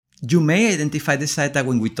You may identify the saeta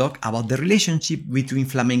when we talk about the relationship between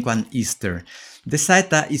flamenco and Easter. The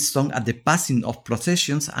saeta is sung at the passing of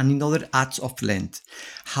processions and in other acts of Lent.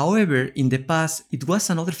 However, in the past, it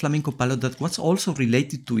was another flamenco palo that was also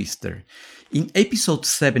related to Easter. In episode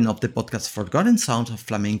 7 of the podcast Forgotten Sounds of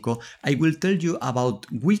Flamenco, I will tell you about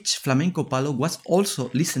which flamenco palo was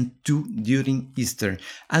also listened to during Easter,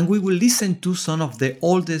 and we will listen to some of the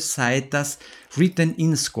oldest saetas written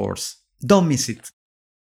in scores. Don't miss it!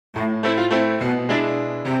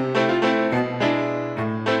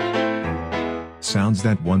 Sounds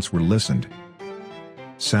that once were listened.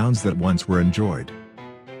 Sounds that once were enjoyed.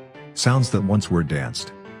 Sounds that once were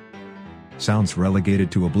danced. Sounds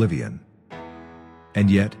relegated to oblivion.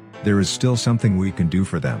 And yet, there is still something we can do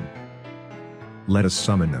for them. Let us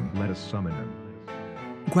summon them. Let us summon them.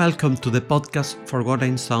 Welcome to the podcast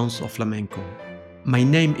Forgotten Sounds of Flamenco. My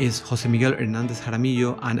name is José Miguel Hernández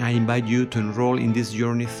Jaramillo, and I invite you to enroll in this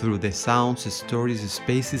journey through the sounds, stories,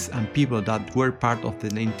 spaces, and people that were part of the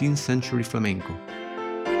 19th century flamenco.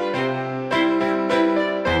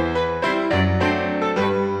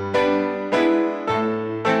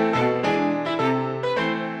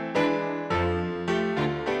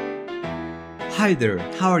 Hi there,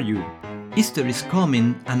 how are you? Easter is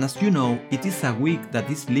coming, and as you know, it is a week that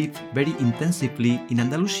is lived very intensively in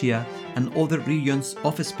Andalusia and other regions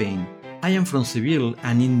of Spain. I am from Seville,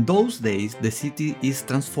 and in those days the city is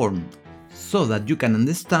transformed. So that you can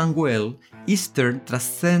understand well, Easter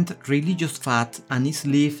transcends religious fact and is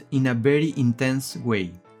lived in a very intense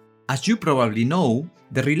way. As you probably know,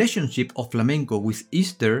 the relationship of flamenco with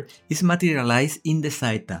Easter is materialized in the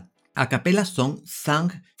saeta, a cappella song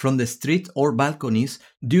sung from the street or balconies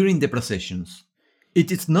during the processions.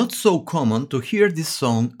 It is not so common to hear this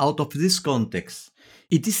song out of this context.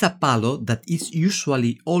 It is a palo that is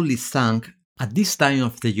usually only sung at this time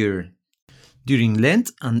of the year, during Lent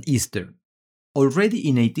and Easter. Already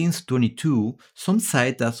in 1822, some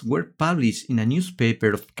saetas were published in a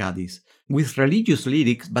newspaper of Cadiz, with religious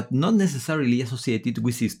lyrics but not necessarily associated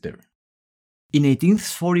with Easter. In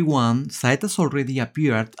 1841, saetas already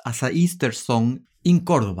appeared as a Easter song in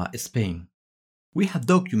Córdoba, Spain. We have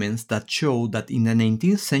documents that show that in the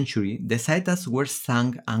 19th century the saetas were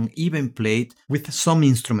sung and even played with some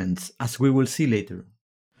instruments, as we will see later.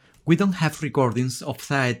 We don't have recordings of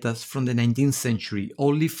saetas from the 19th century,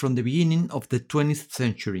 only from the beginning of the 20th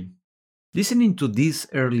century. Listening to these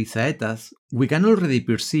early saetas, we can already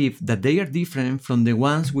perceive that they are different from the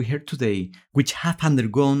ones we hear today, which have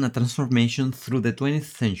undergone a transformation through the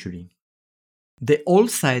 20th century. The old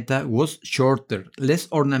saeta was shorter, less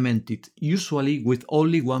ornamented, usually with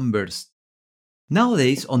only one verse.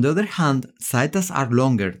 Nowadays, on the other hand, saetas are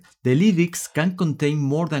longer, the lyrics can contain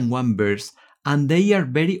more than one verse, and they are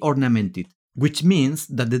very ornamented, which means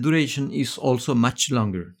that the duration is also much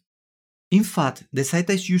longer. In fact, the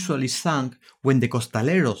saeta is usually sung when the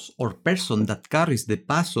costaleros or person that carries the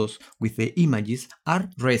pasos with the images are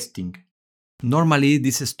resting. Normally,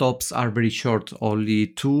 these stops are very short, only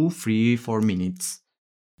 2, 3, 4 minutes.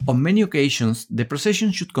 On many occasions, the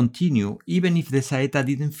procession should continue even if the saeta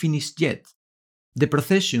didn't finish yet. The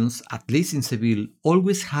processions, at least in Seville,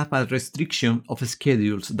 always have a restriction of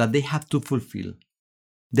schedules that they have to fulfill.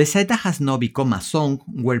 The saeta has now become a song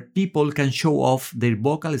where people can show off their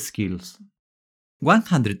vocal skills.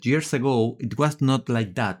 100 years ago, it was not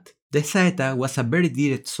like that. The saeta was a very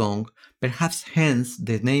direct song, perhaps hence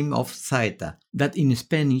the name of saeta, that in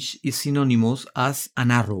Spanish is synonymous as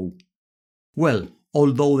an arrow. Well,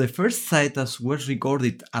 although the first saetas were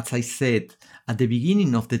recorded, as I said, at the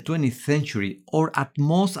beginning of the 20th century or at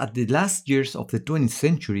most at the last years of the 20th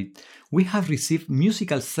century, we have received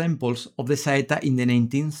musical samples of the saeta in the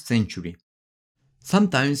 19th century.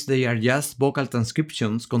 Sometimes they are just vocal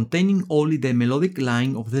transcriptions containing only the melodic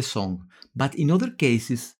line of the song, but in other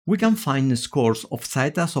cases we can find scores of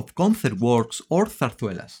saetas of concert works or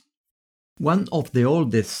zarzuelas. One of the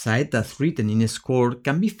oldest saetas written in a score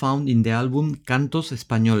can be found in the album Cantos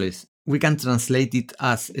Españoles. We can translate it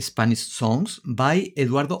as Spanish Songs by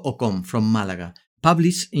Eduardo Ocón from Málaga,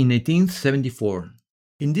 published in 1874.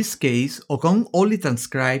 In this case, Ocón only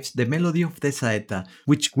transcribes the melody of the saeta,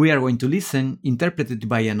 which we are going to listen, interpreted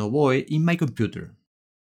by an oboe in my computer.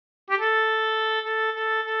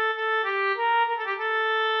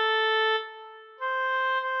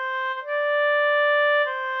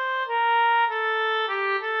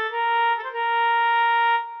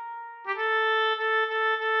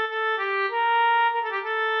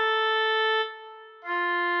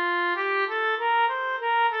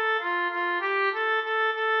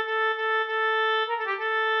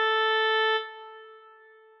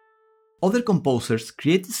 Other composers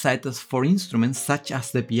created saetas for instruments such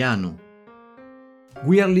as the piano.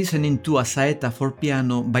 We are listening to a saeta for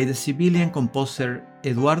piano by the Sevillian composer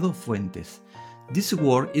Eduardo Fuentes. This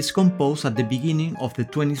work is composed at the beginning of the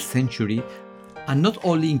 20th century and not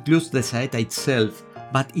only includes the saeta itself,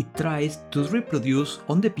 but it tries to reproduce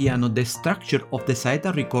on the piano the structure of the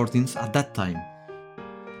saeta recordings at that time.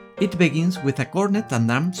 It begins with a cornet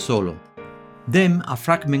and arm solo, then a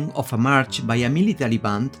fragment of a march by a military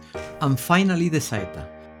band, and finally the saeta.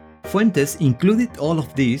 Fuentes included all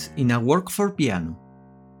of this in a work for piano.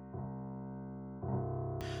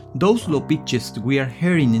 Those low pitches we are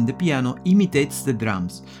hearing in the piano imitates the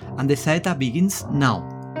drums, and the saeta begins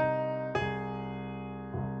now.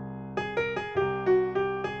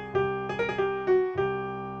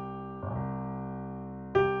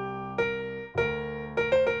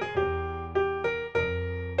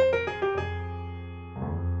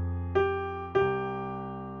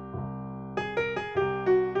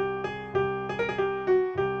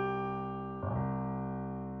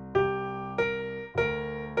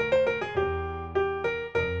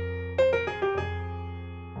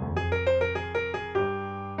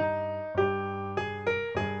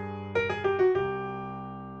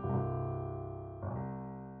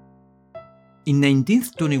 In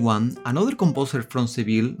 1921, another composer from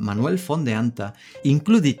Seville, Manuel Fondeanta,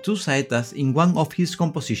 included two saetas in one of his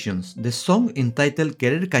compositions, the song entitled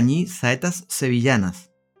Querer Cañí Saetas Sevillanas.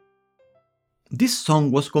 This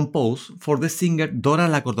song was composed for the singer Dora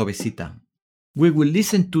la Cordobesita. We will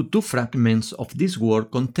listen to two fragments of this work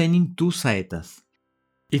containing two saetas.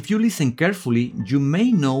 If you listen carefully, you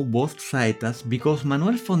may know both saetas because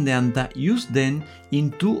Manuel Fondeanta used them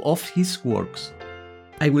in two of his works.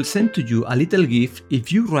 I will send to you a little gift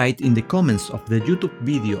if you write in the comments of the YouTube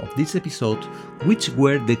video of this episode which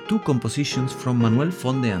were the two compositions from Manuel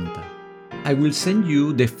Fondeanta. I will send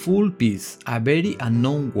you the full piece, a very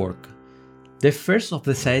unknown work. The first of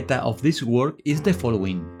the saeta of this work is the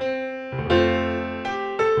following.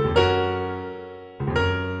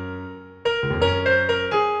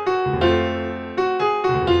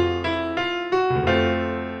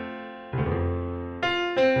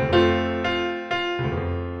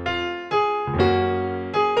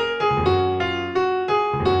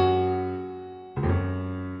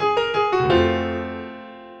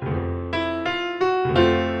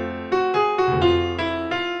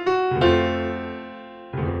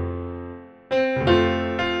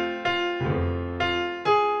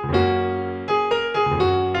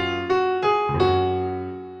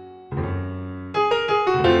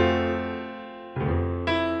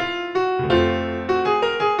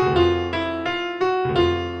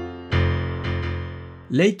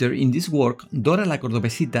 Later in this work, Dora la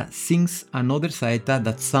Cordobesita sings another saeta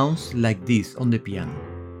that sounds like this on the piano.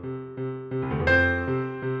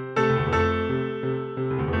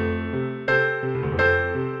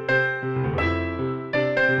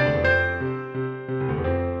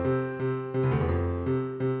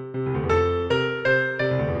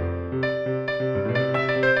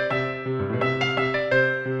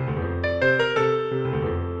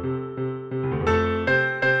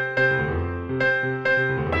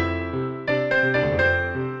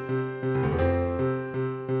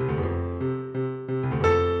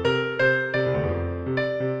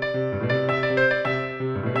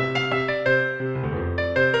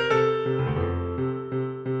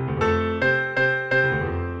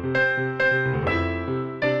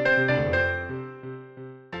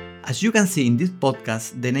 As you can see in this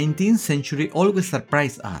podcast, the 19th century always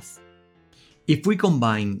surprised us. If we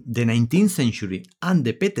combine the 19th century and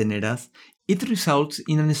the peteneras, it results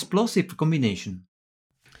in an explosive combination.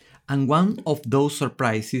 And one of those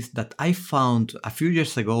surprises that I found a few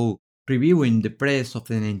years ago reviewing the press of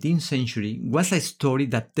the 19th century was a story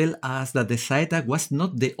that tells us that the saeta was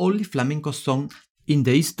not the only flamenco song in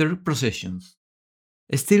the Easter processions.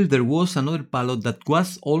 Still, there was another palo that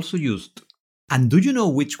was also used. And do you know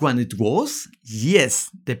which one it was? Yes,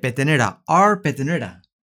 the petenera, our petenera.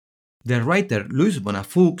 The writer Luis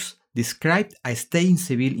Bonafux described a stay in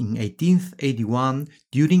Seville in 1881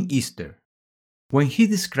 during Easter. When he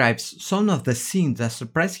describes some of the scenes that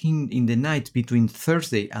surprised him in the night between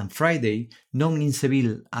Thursday and Friday, known in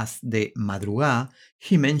Seville as the madrugá,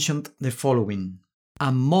 he mentioned the following: a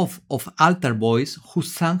mob of altar boys who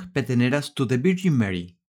sang peteneras to the Virgin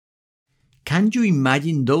Mary. Can you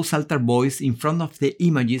imagine those altar boys in front of the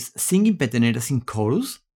images singing peteneras in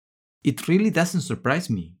chorus? It really doesn't surprise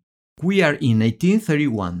me. We are in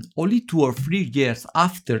 1831, only 2 or 3 years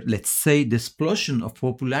after, let's say, the explosion of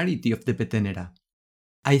popularity of the petenera.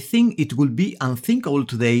 I think it would be unthinkable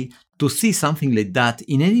today to see something like that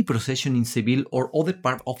in any procession in Seville or other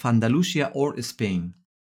part of Andalusia or Spain.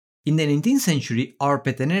 In the 19th century, our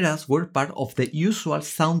peteneras were part of the usual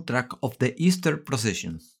soundtrack of the Easter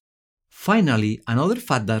processions. Finally, another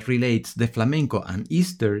fact that relates the flamenco and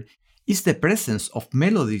Easter is the presence of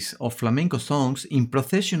melodies of flamenco songs in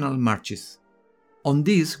processional marches. On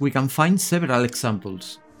this, we can find several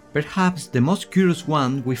examples. Perhaps the most curious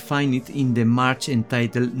one we find it in the march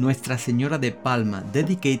entitled Nuestra Señora de Palma,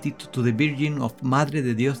 dedicated to the Virgin of Madre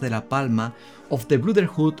de Dios de la Palma of the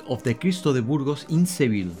Brotherhood of the Cristo de Burgos in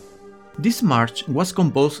Seville. This march was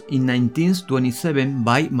composed in 1927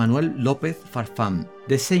 by Manuel López Farfán,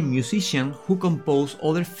 the same musician who composed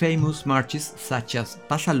other famous marches such as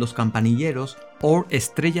Pasan los Campanilleros or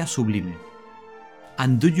Estrella Sublime.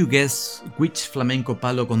 And do you guess which flamenco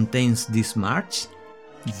palo contains this march?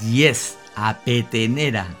 Yes, a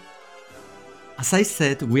petenera! As I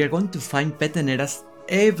said, we are going to find peteneras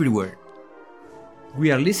everywhere.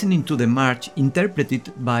 We are listening to the march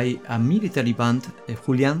interpreted by a military band,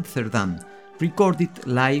 Julián Cerdán, recorded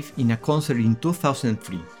live in a concert in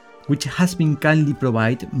 2003, which has been kindly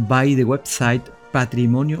provided by the website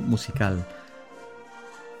Patrimonio Musical.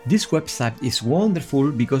 This website is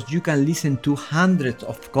wonderful because you can listen to hundreds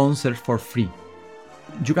of concerts for free.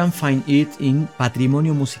 You can find it in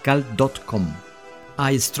patrimoniomusical.com.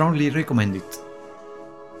 I strongly recommend it.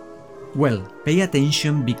 Well, pay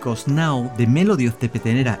attention because now the melody of the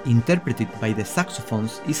petenera interpreted by the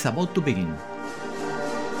saxophones is about to begin.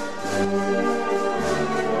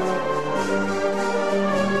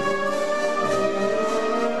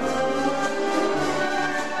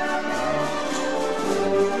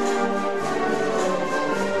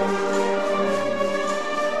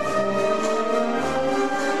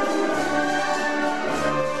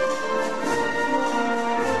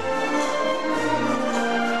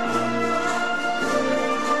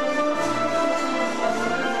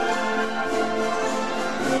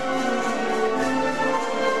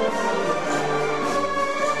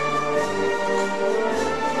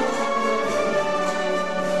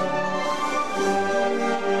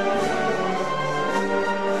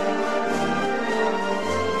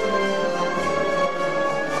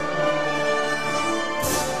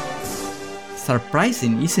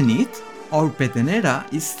 Surprising, isn't it? Our petenera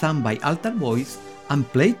is sung by altar voice and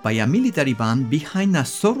played by a military band behind a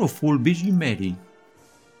sorrowful Virgin Mary.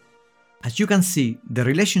 As you can see, the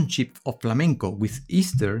relationship of flamenco with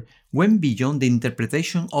Easter went beyond the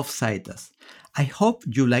interpretation of saitas. I hope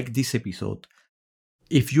you like this episode.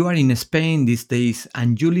 If you are in Spain these days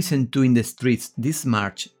and you listen to in the streets this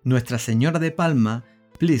march, Nuestra Señora de Palma,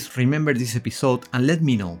 please remember this episode and let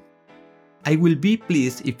me know. I will be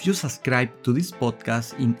pleased if you subscribe to this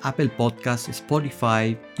podcast in Apple Podcasts,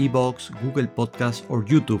 Spotify, iVoox, Google Podcasts or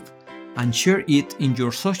YouTube and share it in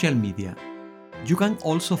your social media. You can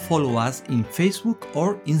also follow us in Facebook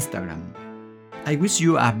or Instagram. I wish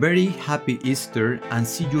you a very happy Easter and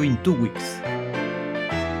see you in 2 weeks.